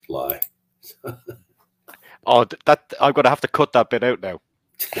lie. Oh, that I'm going to have to cut that bit out now.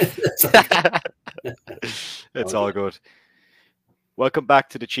 It's all good. Welcome back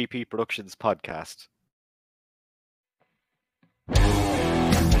to the GP Productions podcast.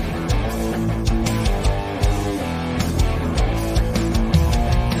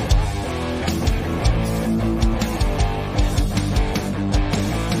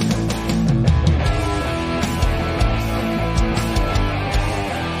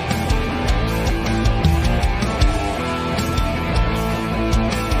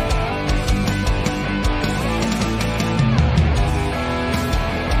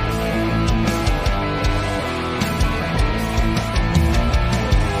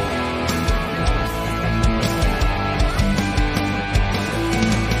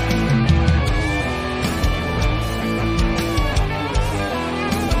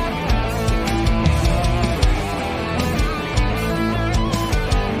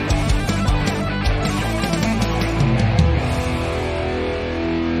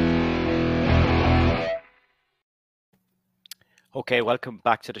 Okay, welcome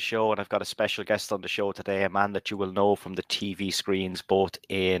back to the show, and I've got a special guest on the show today, a man that you will know from the TV screens, both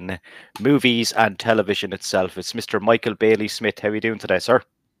in movies and television itself. It's Mr. Michael Bailey Smith. How are you doing today, sir?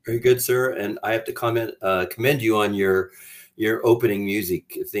 Very good, sir. And I have to commend you on your opening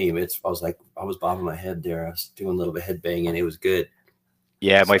music theme. I was bobbing my head there. I was doing a little bit of head banging. It was good.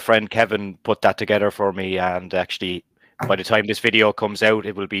 Yeah, my friend Kevin put that together for me, and actually, by the time this video comes out,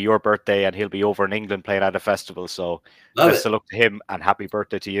 it will be your birthday, and he'll be over in England playing at a festival. So best of luck to him, and happy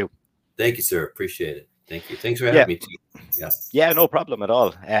birthday to you. Thank you, sir. Appreciate it. Thank you. Thanks for having me too. Yeah, no problem at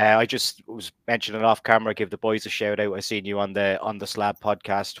all. I just was mentioning off camera, give the boys a shout out. I seen you on the Slab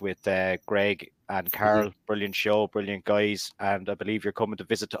podcast with Greg and Carl. Brilliant show, brilliant guys, and I believe you're coming to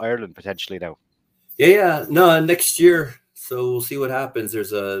visit to Ireland potentially now. Yeah. No, next year. So we'll see what happens. There's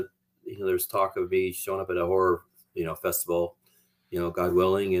there's talk of me showing up at a horror festival, God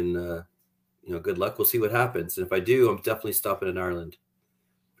willing, and good luck. We'll see what happens. And if I do, I'm definitely stopping in Ireland.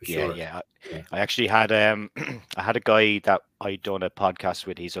 For sure. Yeah. I actually had I had a guy that I done a podcast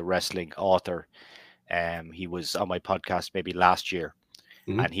with. He's a wrestling author. He was on my podcast maybe last year,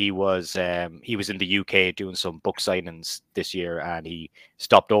 and he was in the UK doing some book signings this year, and he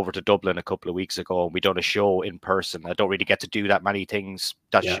stopped over to Dublin a couple of weeks ago, and we done a show in person. I don't really get to do that many things,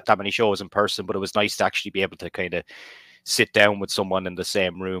 that many shows in person, but it was nice to actually be able to kind of sit down with someone in the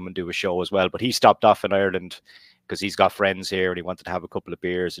same room and do a show as well. But he stopped off in Ireland because he's got friends here and he wanted to have a couple of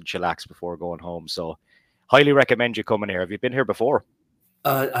beers and chillax before going home. So highly recommend you coming here. Have you been here before?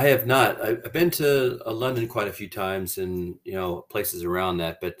 I have not. I've been to London quite a few times and, places around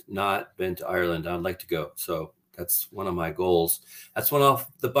that, but not been to Ireland. I'd like to go. So that's one of my goals. That's one off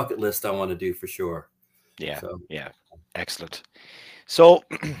the bucket list I want to do for sure. Yeah. Excellent. So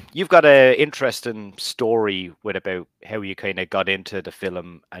you've got an interesting story about how you kind of got into the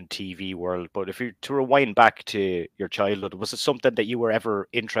film and TV world. But if you to rewind back to your childhood, was it something that you were ever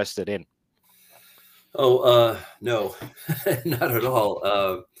interested in? Oh, no, not at all.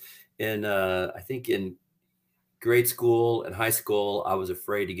 I think in grade school and high school, I was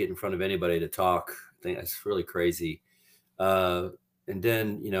afraid to get in front of anybody to talk. I think that's really crazy. And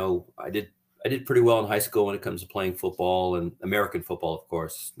then, I did pretty well in high school when it comes to playing football, and American football, of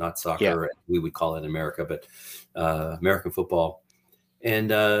course, not soccer. Yeah. We would call it in America, but American football.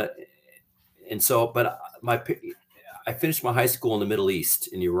 And so, but I finished my high school in the Middle East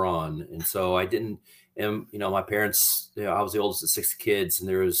in Iran. And so I didn't, and, my parents, I was the oldest of 6 kids, and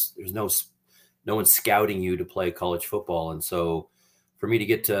there's no one scouting you to play college football. And so for me to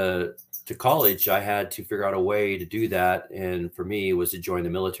get to college, I had to figure out a way to do that. And for me, it was to join the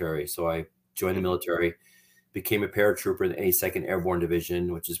military. So I joined the military, became a paratrooper in the 82nd Airborne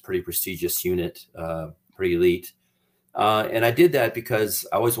Division, which is a pretty prestigious unit, pretty elite. And I did that because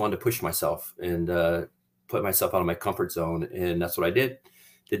I always wanted to push myself and put myself out of my comfort zone. And that's what I did.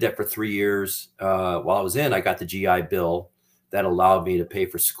 Did that for 3 years. While I was in, I got the GI Bill that allowed me to pay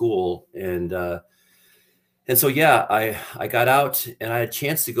for school. And so, yeah, I got out and I had a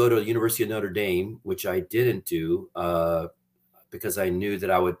chance to go to the University of Notre Dame, which I didn't do because I knew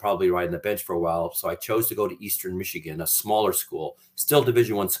that I would probably ride on the bench for a while. So I chose to go to Eastern Michigan, a smaller school, still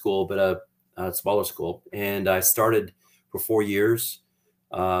Division I school, but a smaller school. And I started for 4 years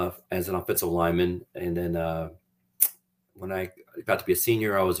as an offensive lineman. And then when I got to be a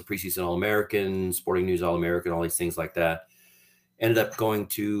senior, I was a preseason All-American, Sporting News All-American, all these things like that. Ended up going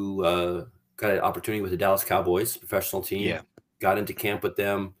to got an opportunity with the Dallas Cowboys professional team. Yeah. Got into camp with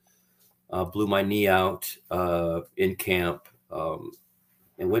them, blew my knee out in camp,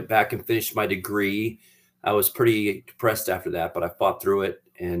 and went back and finished my degree. I was pretty depressed after that, but I fought through it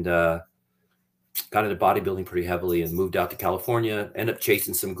and got into bodybuilding pretty heavily and moved out to California. Ended up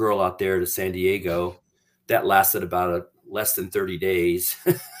chasing some girl out there to San Diego. That lasted about less than 30 days.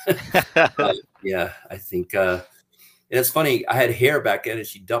 Yeah, I think. And it's funny. I had hair back then, and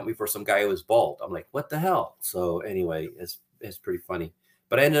she dumped me for some guy who was bald. I'm like, what the hell? So anyway, it's pretty funny.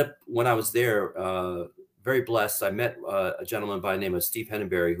 But I ended up, when I was there, very blessed. I met a gentleman by the name of Steve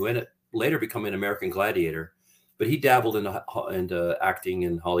Henneberry, who ended up later becoming an American Gladiator. But he dabbled into acting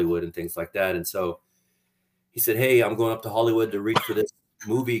in Hollywood and things like that. And so he said, hey, I'm going up to Hollywood to read for this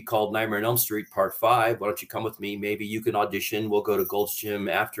movie called Nightmare on Elm Street Part 5. Why don't you come with me? Maybe you can audition. We'll go to Gold's Gym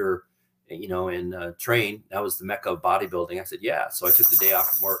after, and train. That was the mecca of bodybuilding. I said, yeah. So I took the day off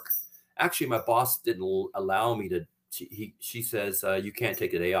from work. Actually, my boss didn't allow me to. She says, you can't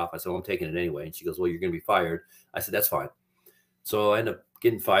take the day off. I said, well, I'm taking it anyway. And she goes, well, you're going to be fired. I said, that's fine. So I ended up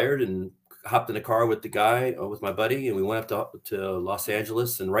getting fired and hopped in a car with the guy, with my buddy, and we went up to Los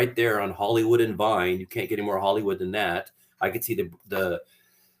Angeles. And right there on Hollywood and Vine, you can't get any more Hollywood than that. I could see the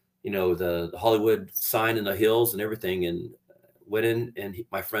Hollywood sign in the hills and everything. And went in, and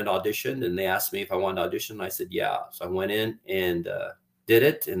my friend auditioned, and they asked me if I wanted to audition. And I said, yeah. So I went in and did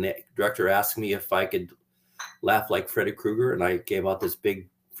it. And the director asked me if I could laugh like Freddy Krueger. And I gave out this big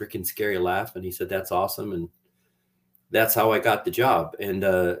freaking scary laugh. And he said, that's awesome. And that's how I got the job. And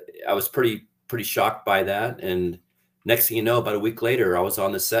I was pretty shocked by that. And next thing you know, about a week later, I was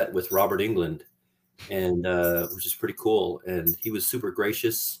on the set with Robert Englund, and which is pretty cool. And he was super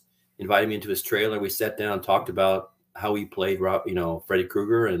gracious, invited me into his trailer. We sat down, talked about how he played Freddy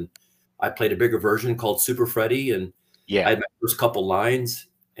Krueger. And I played a bigger version called Super Freddy. And yeah, I had my first couple lines,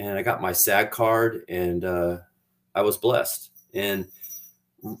 and I got my SAG card, and I was blessed. And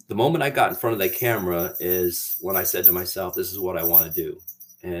the moment I got in front of that camera is when I said to myself, this is what I want to do.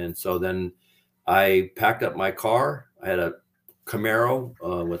 And so then I packed up my car. I had a Camaro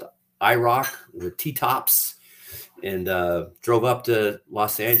with IROC with T-tops, and drove up to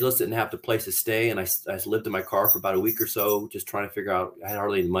Los Angeles. Didn't have the place to stay. And I lived in my car for about a week or so, just trying to figure out, I had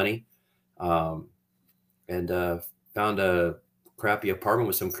hardly any money. And found a crappy apartment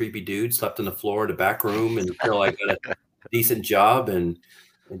with some creepy dude, slept on the floor in the back room until I got a decent job. And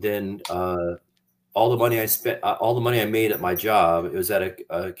then all the money I spent, all the money I made at my job, it was at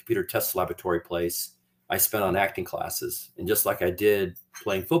a computer test laboratory place, I spent on acting classes. And just like I did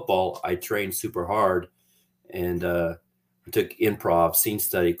playing football, I trained super hard, and I took improv, scene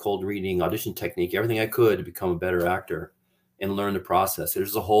study, cold reading, audition technique, everything I could to become a better actor and learn the process.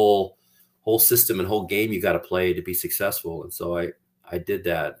 There's a whole system and whole game you got to play to be successful. And so I did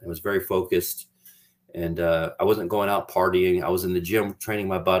that. I was very focused. And I wasn't going out partying. I was in the gym training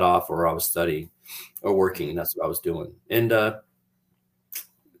my butt off, or I was studying or working. That's what I was doing. And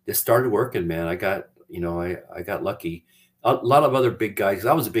it started working, man. I got lucky. A lot of other big guys.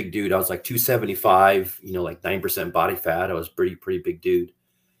 I was a big dude. I was like 275, like 9% body fat. I was pretty big dude.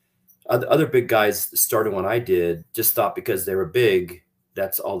 Other big guys started when I did, just thought because they were big,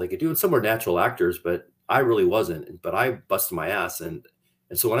 that's all they could do. And some were natural actors, but I really wasn't. But I busted my ass. And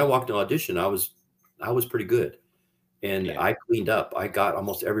so when I walked in audition, I was pretty good, and yeah. I cleaned up. I got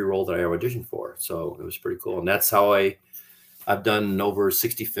almost every role that I auditioned for. So it was pretty cool. And that's how I've done over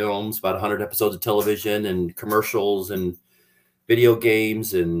 60 films, about 100 episodes of television and commercials and video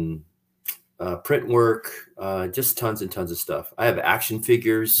games and print work, just tons and tons of stuff. I have action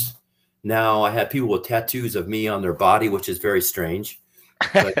figures. Now I have people with tattoos of me on their body, which is very strange.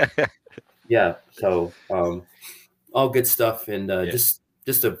 But yeah. So all good stuff. And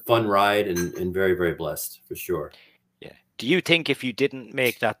just a fun ride, and very, very blessed for sure. Yeah. Do you think if you didn't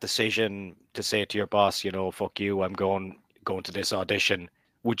make that decision to say to your boss, fuck you, I'm going to this audition,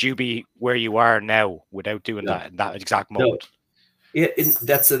 would you be where you are now without doing that in that exact moment? No. Yeah,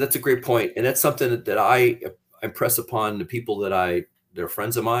 that's a great point. And that's something that I impress upon the people that they're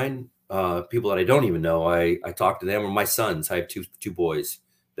friends of mine, people that I don't even know. I talk to them, or my sons. I have two boys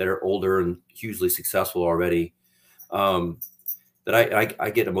that are older and hugely successful already. That I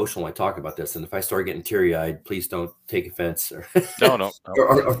get emotional when I talk about this. And if I start getting teary-eyed, please don't take offense or no.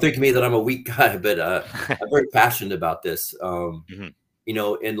 or think of me that I'm a weak guy, but I'm very passionate about this.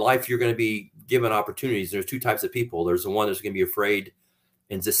 In life, you're going to be given opportunities. There's two types of people. There's the one that's going to be afraid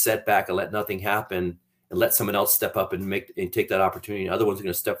and just sit back and let nothing happen and let someone else step up and take that opportunity. The other one's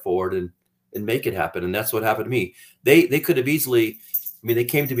going to step forward and make it happen. And that's what happened to me. They could have easily, they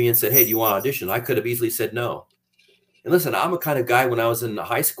came to me and said, hey, do you want to audition? I could have easily said no. And listen, I'm a kind of guy, when I was in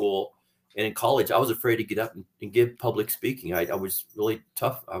high school and in college, I was afraid to get up and give public speaking. I was really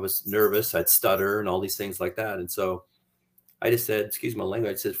tough. I was nervous. I'd stutter and all these things like that. And so I just said, excuse my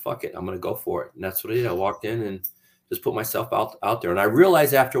language, I said, fuck it, I'm going to go for it. And that's what I did. I walked in and just put myself out there. And I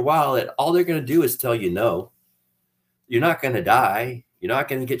realized after a while that all they're going to do is tell you no. You're not going to die. You're not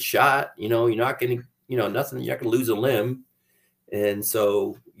going to get shot. You know, you're not going to, you know, nothing. You're not going to lose a limb. And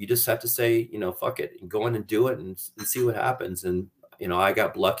so you just have to say, you know, fuck it, and go in and do it and see what happens. And, you know, I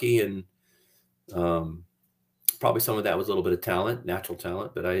got lucky, and probably some of that was a little bit of talent, natural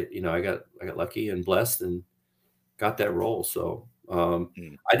talent, but I got lucky and blessed and got that role. So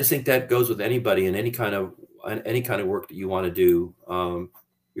I just think that goes with anybody in any kind of work that you want to do.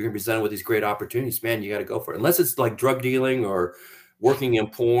 You're going to be presented with these great opportunities, man. You got to go for it. Unless it's like drug dealing or working in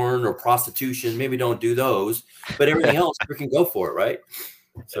porn or prostitution, maybe don't do those, but everything else you can go for it. Right.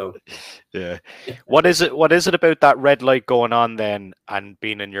 So, yeah. What is it about that red light going on then and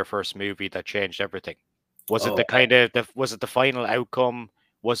being in your first movie that changed everything? Was it was it the final outcome?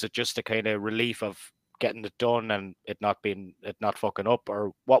 Was it just the kind of relief of getting it done and it not fucking up,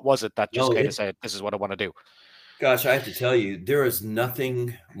 or what was it that just kind of said, this is what I want to do? Gosh, I have to tell you, there is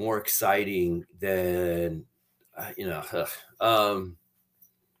nothing more exciting than, than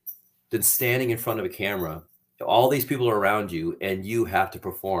standing in front of a camera. All these people are around you and you have to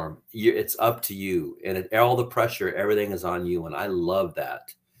perform. It's up to you, and all the pressure, everything is on you. And I love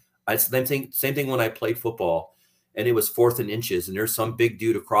that. Same thing when I played football and it was 4th and inches and there's some big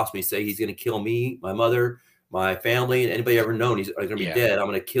dude across me say he's going to kill me, my mother, my family, and anybody ever known he's going to be dead. I'm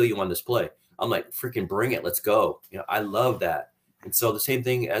going to kill you on this play. I'm like, freaking bring it. Let's go. You know, I love that. And so the same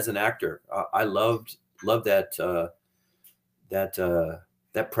thing as an actor, I loved that,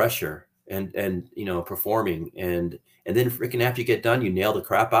 that pressure and, you know, performing and then freaking after you get done, you nail the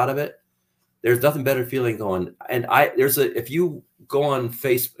crap out of it. There's nothing better feeling going. And if you go on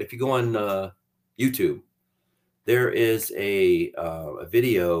YouTube, there is a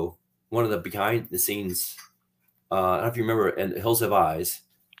video, one of the behind the scenes. I don't know if you remember, and Hills Have Eyes.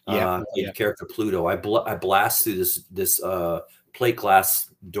 The character Pluto. I blast through this plate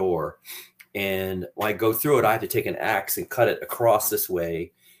glass door, and when I go through it, I have to take an axe and cut it across this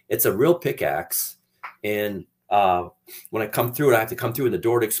way. It's a real pickaxe, and when I come through it, I have to come through and the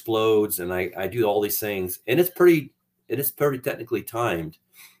door explodes, and I do all these things, and it is pretty technically timed.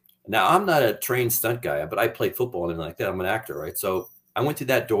 Now, I'm not a trained stunt guy, but I played football and like that. I'm an actor, right? So I went through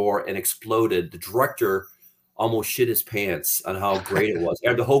that door and exploded. The director almost shit his pants on how great it was.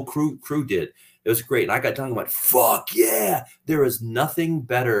 And the whole crew did. It was great. And I got done and went, fuck yeah. There is nothing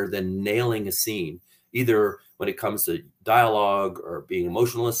better than nailing a scene, either when it comes to dialogue or being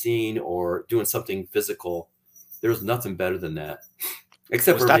emotional in a scene or doing something physical. There's nothing better than that.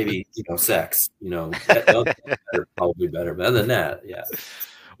 Except for maybe, sex, that's probably better. But other than that, yeah.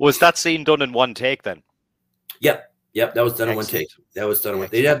 Was that scene done in one take then? Yep. That was done in one take. That was done in one.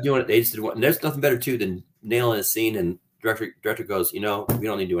 They didn't have to do it. They just did one. And there's nothing better too than nailing a scene. And director goes, we don't need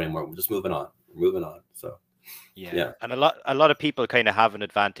to do it anymore. We're just moving on. We're moving on. So yeah. And a lot of people kind of have an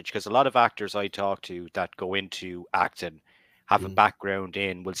advantage because a lot of actors I talk to that go into acting have a background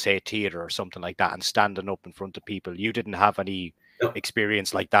in, we'll say, theater or something like that, and standing up in front of people. You didn't have any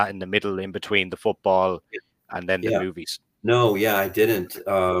experience like that in the middle, in between the football and then the movies. No, I didn't.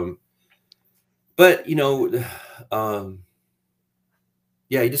 But you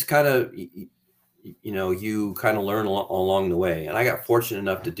just kind of, you kind of learn along the way. And I got fortunate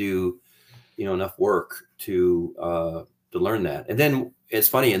enough to do, enough work to learn that. And then it's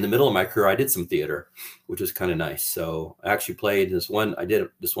funny, in the middle of my career, I did some theater, which was kind of nice. So I actually played I did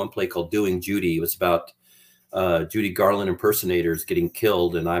this one play called Doing Judy. It was about Judy Garland impersonators getting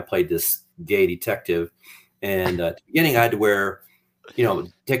killed. And I played this gay detective. And at the beginning, I had to wear,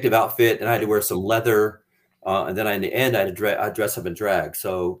 detective outfit, and I had to wear some leather. And then in the end, I'd dress up in drag.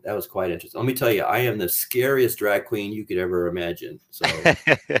 So that was quite interesting. Let me tell you, I am the scariest drag queen you could ever imagine. So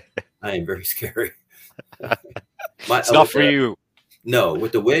I am very scary. It's not for you. No,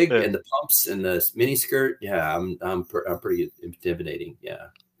 with the wig and the pumps and the mini skirt, yeah, I'm pretty intimidating. Yeah.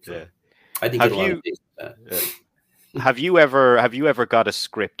 So I think get a lot of things with that. Have you ever got a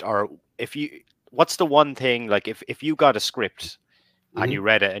script, or what's the one thing, like if you got a script and you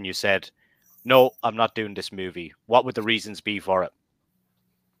read it and you said, no, I'm not doing this movie, what would the reasons be for it?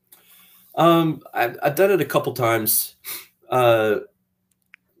 I've done it a couple times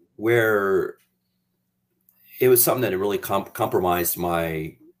where it was something that really compromised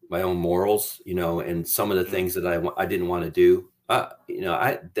my own morals, and some of the things that I didn't want to do. I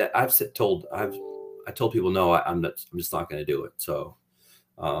told people, no, I'm just not going to do it. So,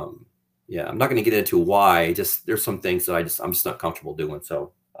 I'm not going to get into why. There's some things that I'm just not comfortable doing.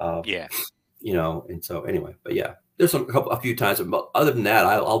 So, and so anyway, but yeah, there's a few times, but other than that,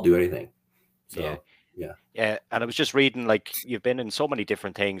 I'll do anything. So. Yeah. Yeah. Yeah, and I was just reading, like, you've been in so many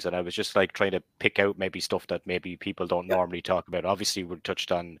different things, and I was just like trying to pick out maybe stuff that maybe people don't normally talk about. Obviously, we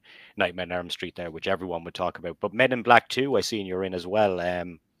touched on Nightmare on Elm Street there, which everyone would talk about. But Men in Black 2, I seen you're in as well.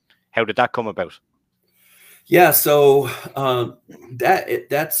 How did that come about? Yeah, so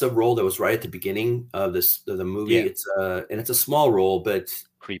that's a role that was right at the beginning of the movie. Yeah, It's a small role, but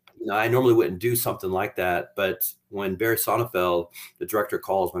creep. I normally wouldn't do something like that. But when Barry Sonnenfeld, the director,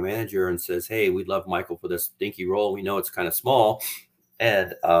 calls my manager and says, "Hey, we'd love Michael for this dinky role. We know it's kind of small,"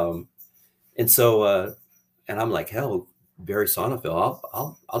 and so and I'm like, "Hell, Barry Sonnenfeld,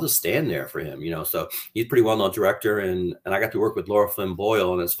 I'll just stand there for him," So he's a pretty well known director, and I got to work with Laura Flynn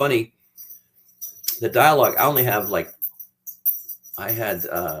Boyle, and it's funny. The dialogue, I only have I had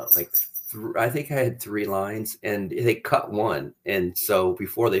I think I had 3 lines, and they cut one. And so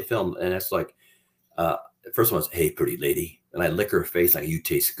before they filmed, and it's like, the first one was, "Hey, pretty lady," and I lick her face like, "You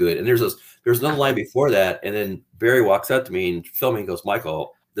taste good." And there's another line before that, and then Barry walks up to me and filming goes,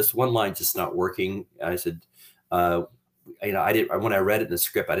 "Michael, this one line's just not working." I said, I didn't, when I read it in the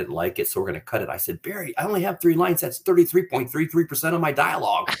script, I didn't like it, so we're going to cut it. I said, "Barry, I only have 3 lines. That's 33.33% of my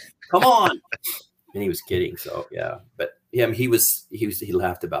dialogue. Come on." And he was kidding. So yeah, but yeah, he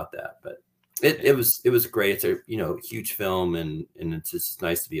laughed about that, but it was great. It's a, huge film, and it's just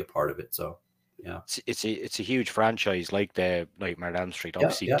nice to be a part of it. So yeah, it's a huge franchise, like the Nightmare on Elm Street, yeah,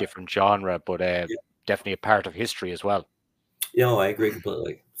 obviously yeah. different genre, but definitely a part of history as well. I agree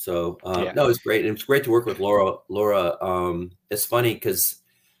completely. So Yeah. no, it's great. And it's great to work with Laura. It's funny because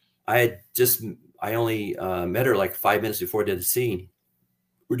I only met her like 5 minutes before I did the scene.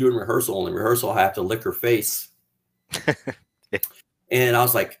 We're doing rehearsal, and in rehearsal I have to lick her face. And I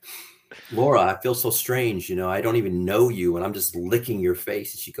was like, "Laura, I feel so strange. I don't even know you, and I'm just licking your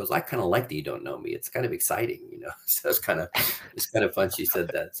face." And she goes, "I kind of like that you don't know me. It's kind of exciting, So it's kind of fun. She said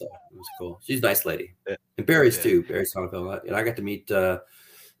that, so it was cool. She's a nice lady, and Barry's too. Barry Sonnenfeld, and I got to meet Will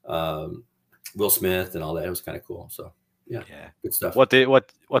Smith and all that. It was kind of cool. So yeah, good stuff. What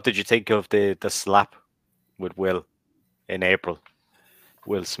did you think of the slap with Will in April?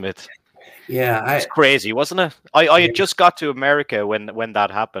 Will Smith. Yeah, it's crazy, wasn't it? I had just got to America when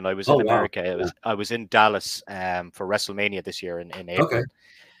that happened. I was in America. Wow. I was in Dallas for WrestleMania this year in April. Okay.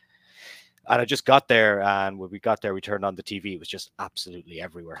 And I just got there, and when we got there, we turned on the TV. It was just absolutely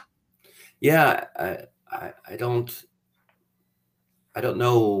everywhere. Yeah, I don't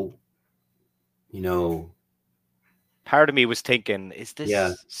know. Part of me was thinking, is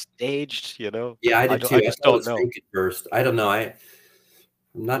this staged? Yeah, I did too. I just don't know. At first, I don't know.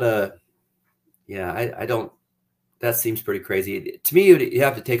 I'm not a. Yeah, I don't. That seems pretty crazy to me. You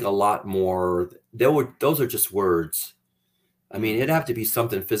have to take a lot more. Those are just words. I mean, it'd have to be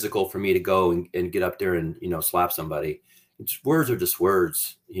something physical for me to go and get up there and slap somebody. Words are just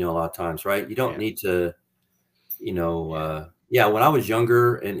words. A lot of times, right? You don't need to. Yeah, when I was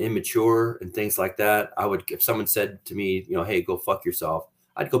younger and immature and things like that, if someone said to me, "Hey, go fuck yourself,"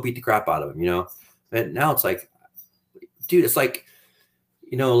 I'd go beat the crap out of them. But now it's like, dude, it's like.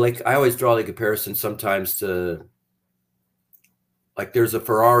 Like I always draw the comparison sometimes to, like, there's a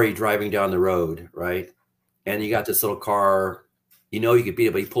Ferrari driving down the road, right? And you got this little car, you could beat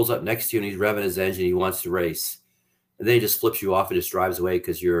it, but he pulls up next to you and he's revving his engine. He wants to race. And then he just flips you off and just drives away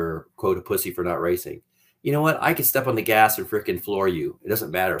because you're, quote, a pussy for not racing. You know what? I could step on the gas and freaking floor you. It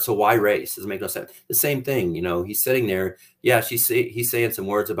doesn't matter. So why race? Doesn't make no sense. The same thing, he's sitting there. Yeah, he's saying some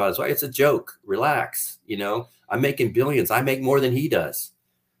words about his wife. It's a joke. Relax. I'm making billions. I make more than he does.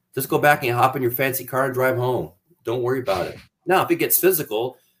 Just go back and hop in your fancy car and drive home. Don't worry about it. Now, if it gets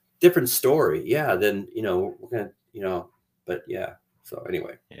physical, different story. Yeah, then we're gonna, but yeah. So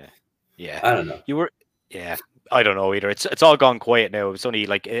anyway. Yeah. I don't know. I don't know either. It's all gone quiet now. It's only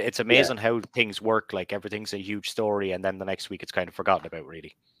like it's amazing how things work. Like everything's a huge story, and then the next week it's kind of forgotten about,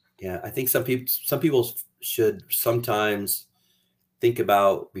 really. Yeah, I think some people should sometimes think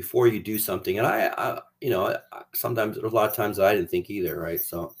about before you do something. And I sometimes there's a lot of times that I didn't think either. Right.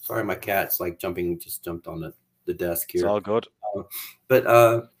 So sorry, my cat's like just jumped on the desk here. It's all good.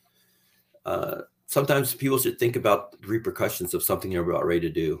 But sometimes people should think about the repercussions of something they're about ready to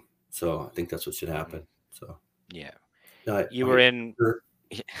do. So I think that's what should happen. So yeah. You were in.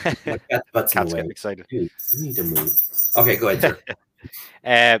 My cat's butts in the way. Getting excited. Dude, you need to move. Okay, go ahead,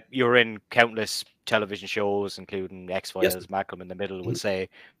 sir. You were in countless television shows, including X-Files, Malcolm in the Middle, we'll say.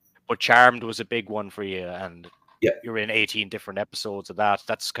 But Charmed was a big one for you, and you're in 18 different episodes of that.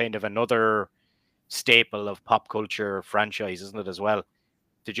 That's kind of another staple of pop culture franchise, isn't it, as well?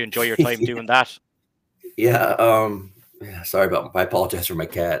 Did you enjoy your time doing that? Yeah. Sorry I apologize for my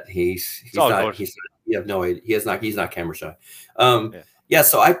cat. He's not. You have no idea. He's not camera shy. Yeah,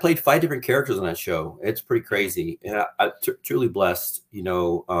 so I played 5 different characters on that show. It's pretty crazy, and I'm truly blessed. You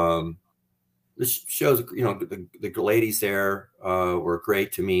know, this shows, you know, the ladies there were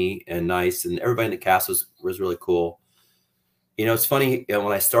great to me and nice, and everybody in the cast was really cool. You know, it's funny, you know,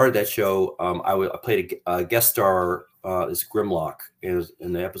 when I started that show, I played a guest star as Grimlock, and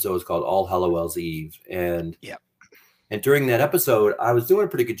the episode was called All Hallowell's Eve, and Yeah. and during that episode, I was doing a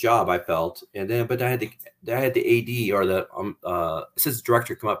pretty good job, I felt. And then, but I had the AD or the assistant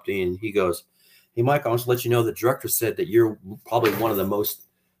director come up to me and he goes, "Hey, Mike, I want to let you know the director said that you're probably one of the most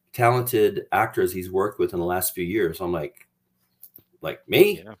talented actors he's worked with in the last few years." I'm like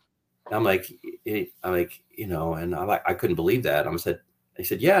me? Yeah. I'm like, you know, and I couldn't believe that. He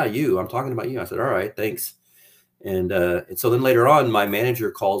said, "Yeah, you. I'm talking about you." I said, "All right, thanks." And so then later on, my manager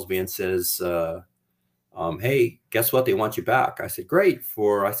calls me and says, "Hey, guess what? They want you back." I said, "Great."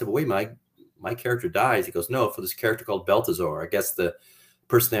 I said, "Well, wait, my character dies." He goes, "No, for this character called Balthazar. I guess the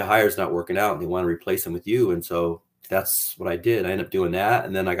person they hire is not working out and they want to replace him with you." And so that's what I did. I ended up doing that.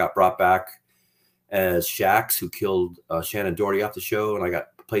 And then I got brought back as Shax, who killed Shannon Doherty off the show. And I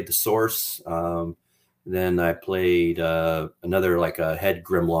played the Source. Then I played another, like a head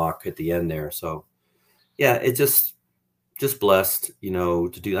Grimlock at the end there. So yeah, it just blessed, you know,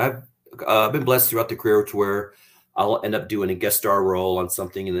 to do that. I've been blessed throughout the career to where I'll end up doing a guest star role on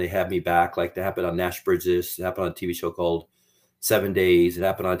something and they have me back. Like that happened on Nash Bridges. It happened on a TV show called 7 Days. It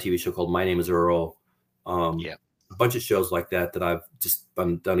happened on a TV show called My Name is Earl. Yeah. A bunch of shows like that I've just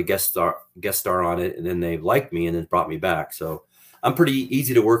done a guest star on it, and then they liked me and then brought me back. So I'm pretty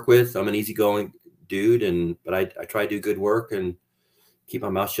easy to work with. I'm an easygoing dude, but I try to do good work and keep my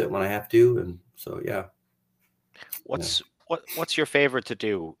mouth shut when I have to. And so yeah. What's your favorite to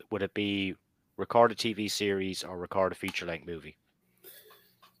do? Would it be record a TV series or record a feature-length movie?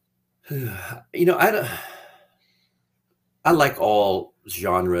 You know, I like all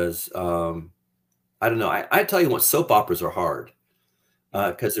genres. I don't know. I tell you what, soap operas are hard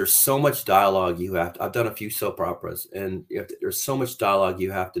because there's so much dialogue I've done a few soap operas, and there's so much dialogue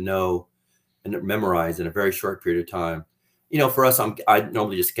you have to know and memorize in a very short period of time. You know, for us, I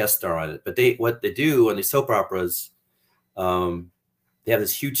normally just guest star on it, but what they do in the soap operas, they have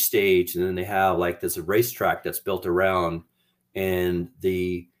this huge stage, and then they have like this racetrack that's built around, and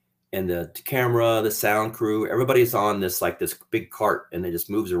the camera, the sound crew, everybody's on this big cart, and it just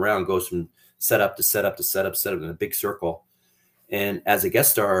moves around, goes from setup to setup to setup in a big circle. And as a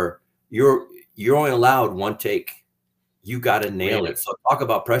guest star, you're only allowed one take. You got to nail it. So talk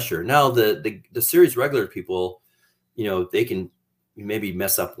about pressure. Now the series regular people, you know, they can maybe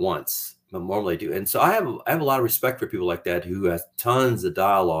mess up once, but normally do. And so I have a lot of respect for people like that who has tons of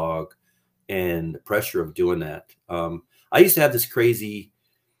dialogue and the pressure of doing that. I used to have this crazy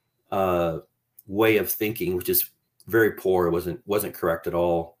way of thinking, which is very poor. It wasn't correct at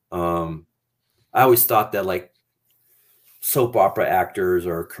all. I always thought that like soap opera actors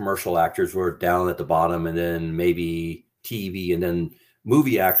or commercial actors were down at the bottom, and then maybe TV, and then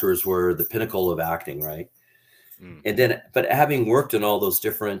movie actors were the pinnacle of acting, right? And then, but having worked in all those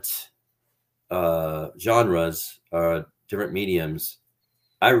different genres, different mediums,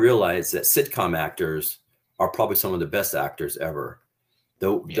 I realized that sitcom actors are probably some of the best actors ever.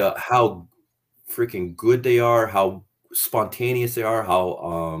 How freaking good they are, how spontaneous they are,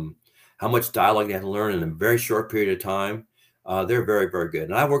 how much dialogue they have to learn in a very short period of time. They're very, very good.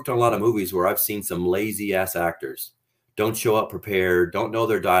 And I've worked on a lot of movies where I've seen some lazy ass actors don't show up prepared, don't know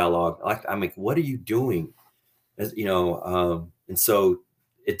their dialogue. I'm like, what are you doing? As you know, and so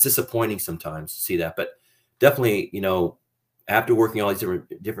it's disappointing sometimes to see that. But definitely, you know, after working all these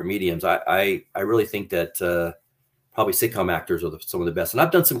different mediums, I really think that probably sitcom actors are some of the best. And I've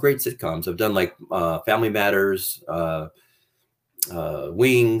done some great sitcoms. I've done like Family Matters,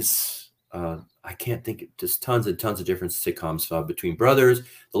 Wings. I can't think, just tons and tons of different sitcoms between brothers.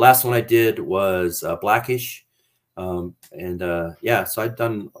 The last one I did was Blackish. Yeah, so I've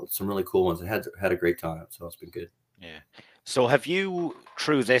done some really cool ones. I had a great time. So it's been good. Yeah. So have you,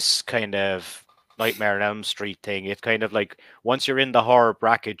 through this kind of Nightmare on Elm Street thing, it's kind of like once you're in the horror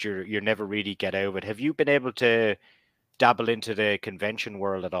bracket, you're never really get out of it. Have you been able to dabble into the convention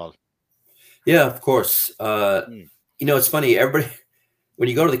world at all? Yeah, of course. You know, it's funny. Everybody, when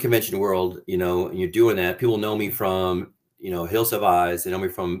you go to the convention world, you know, and you're doing that, people know me from, you know, Hills Have Eyes. They know me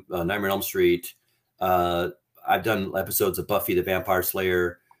from Nightmare on Elm Street. I've done episodes of Buffy the Vampire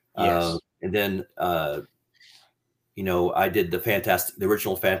Slayer. Yes. And then, you know, I did the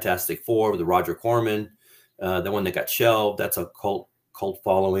original Fantastic Four with the Roger Corman, the one that got shelved. That's a cult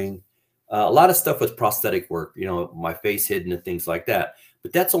following. A lot of stuff with prosthetic work, you know, my face hidden and things like that.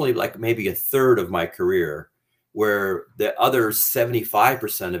 But that's only like maybe a third of my career. where the other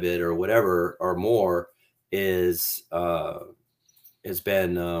 75% of it or whatever or more is has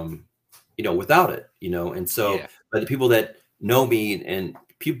been without it, and so but the people that know me and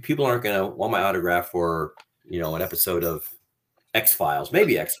people aren't going to want my autograph for an episode of X-Files,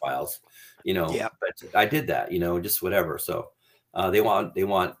 maybe X-Files, but I did that, just whatever. So they want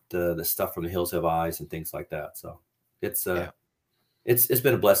the stuff from The Hills Have Eyes and things like that. So it's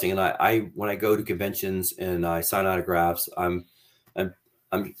been a blessing. And I when I go to conventions and I sign autographs, I'm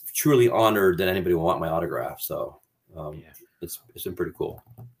truly honored that anybody will want my autograph. So it's been pretty cool.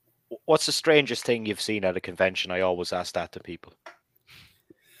 What's the strangest thing you've seen at a convention? I always ask that to people.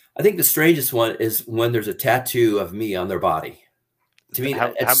 I think the strangest one is when there's a tattoo of me on their body. To me,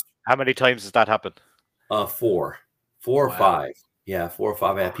 how many times has that happened? 4 or 5. Yeah, 4 or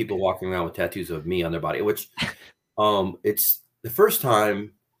 5. I have people walking around with tattoos of me on their body, which it's the first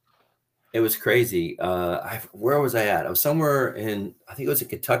time. It was crazy. Where was I at? I was somewhere in, I think it was in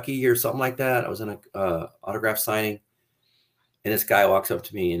Kentucky or something like that. I was in a autograph signing, and this guy walks up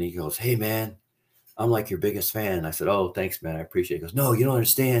to me and he goes, "Hey man, I'm like your biggest fan." I said, "Oh, thanks, man. I appreciate it." He goes, "No, you don't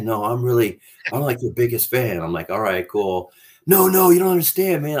understand. No, I'm like your biggest fan." I'm like, "All right, cool." No, you don't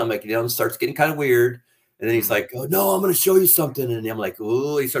understand, man. I'm like, it starts getting kind of weird. And then he's like, "Oh, no, I'm going to show you something." And I'm like,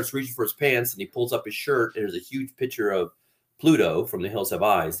 "Oh," he starts reaching for his pants and he pulls up his shirt. And there's a huge picture of Pluto from The Hills Have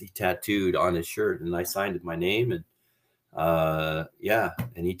Eyes. He tattooed on his shirt, and I signed my name. And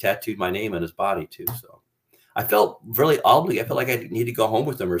and he tattooed my name on his body too. So I felt really oddly. I felt like I need to go home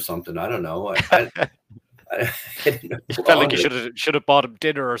with him or something. I don't know. I felt like you should have bought him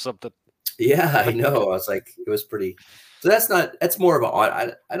dinner or something. Yeah, I know. I was like, it was pretty. So that's more of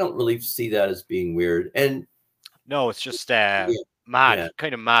a. I don't really see that as being weird. And no, it's just mad,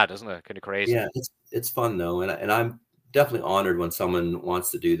 kind of mad, isn't it? Kind of crazy. Yeah, it's fun though, and I'm definitely honored when someone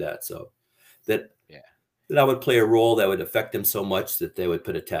wants to do that. So that I would play a role that would affect them so much that they would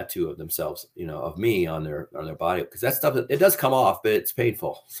put a tattoo of themselves, of me on their body, because that stuff, it does come off, but it's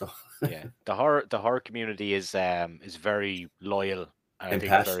painful. So yeah, the horror community is very loyal and I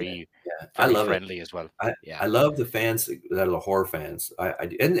think very I love friendly as well. I love the fans that are the horror fans. I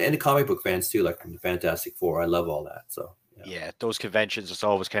do, and the comic book fans too, like from the Fantastic Four. I love all that. So yeah, those conventions, it's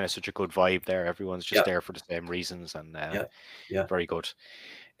always kind of such a good vibe there. Everyone's just there for the same reasons, and very good.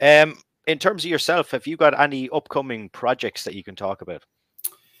 In terms of yourself, have you got any upcoming projects that you can talk about?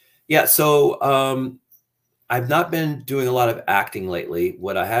 Yeah, so I've not been doing a lot of acting lately.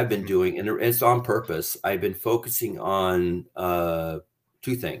 What I have been doing, and it's on purpose, I've been focusing on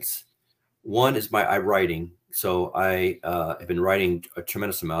 2 things. One is my writing. So I have been writing a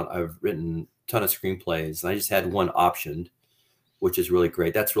tremendous amount. I've written a ton of screenplays, and I just had one optioned, which is really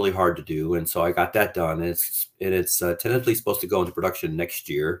great. That's really hard to do, and so I got that done. And it's tentatively supposed to go into production next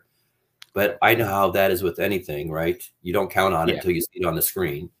year. But I know how that is with anything, right? You don't count on it until you see it on the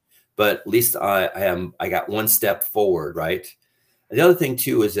screen. But at least I got one step forward, right? And the other thing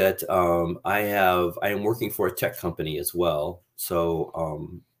too is that I am working for a tech company as well.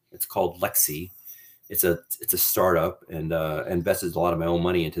 So it's called Lexi. It's a startup, and invested a lot of my own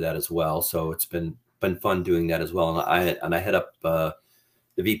money into that as well. So it's been fun doing that as well. And I head up the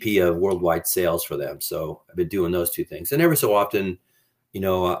VP of worldwide sales for them. So I've been doing those 2 things. And every so often,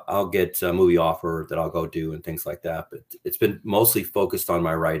 I'll get a movie offer that I'll go do and things like that. But it's been mostly focused on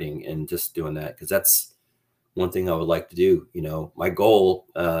my writing and just doing that, because that's one thing I would like to do. My goal,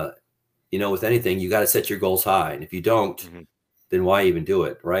 with anything, you got to set your goals high. And if you don't, then why even do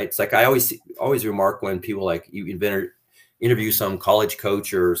it? Right. It's like I always remark when people like you interview some college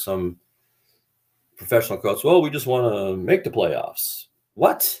coach or some professional coach. Well, we just want to make the playoffs.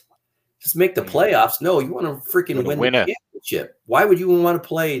 What? Just make the playoffs? No, you want to freaking win the championship. Why would you want to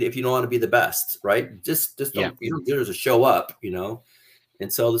play if you don't want to be the best, right? Just don't, you don't do it as a show up,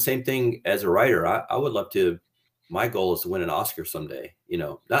 And so the same thing as a writer, I would love to. My goal is to win an Oscar someday.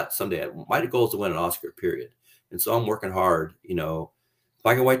 Not someday. My goal is to win an Oscar, period. And so I'm working hard. If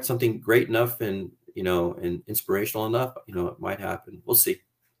I can write something great enough and and inspirational enough, it might happen. We'll see.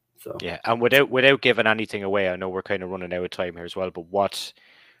 So yeah, and without giving anything away, I know we're kind of running out of time here as well. But what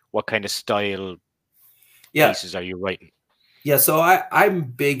kind of style pieces are you writing? Yeah, so I'm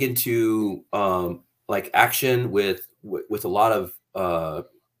big into like action with a lot of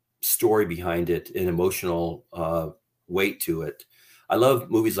story behind it and emotional weight to it. I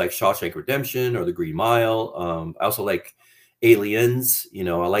love movies like Shawshank Redemption or The Green Mile. I also like Aliens.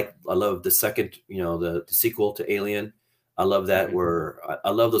 I love the second, the sequel to Alien. I love that. I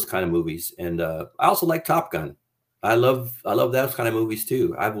love those kind of movies, and I also like Top Gun. I love those kind of movies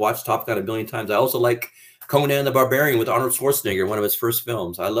too. I've watched Top Gun a billion times. I also like Conan the Barbarian with Arnold Schwarzenegger, one of his first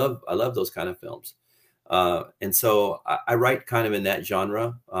films. I love those kind of films. And so I write kind of in that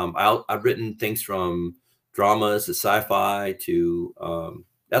genre. I've written things from dramas to sci-fi to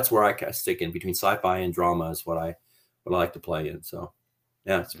that's where I kind of stick in between sci-fi and drama is what I like to play in. So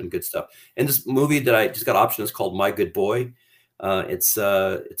yeah, it's been good stuff. And this movie that I just got optioned is called My Good Boy. It's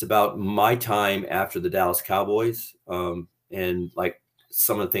about my time after the Dallas Cowboys, and like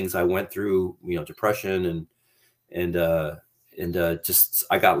some of the things I went through, depression and just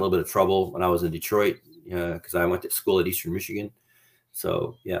I got a little bit of trouble when I was in Detroit because I went to school at Eastern Michigan.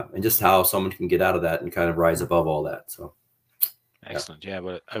 So yeah, and just how someone can get out of that and kind of rise above all that. So excellent. Yeah,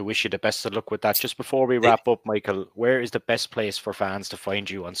 well, I wish you the best of luck with that. Just before we wrap up, Michael, where is the best place for fans to find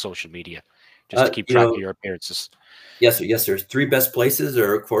you on social media, just to keep track of your appearances? Yes, there's 3 best places,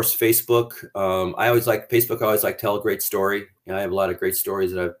 or of course Facebook. I always like Facebook. I always like to tell a great story. I have a lot of great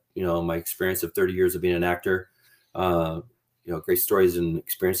stories that I've, my experience of 30 years of being an actor. Great stories and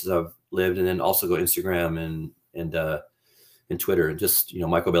experiences I've lived, and then also go Instagram and Twitter, and just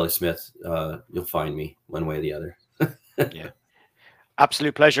Michael Bailey Smith. You'll find me one way or the other. Yeah,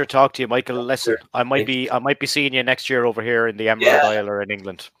 absolute pleasure to talk to you, Michael. Listen, I might be seeing you next year over here in the Emerald Isle or in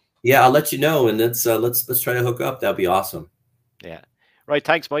England. Yeah, I'll let you know, and let's try to hook up. That'll be awesome. Yeah. Right.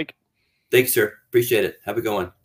 Thanks, Mike. Thanks, sir. Appreciate it. Have a good one.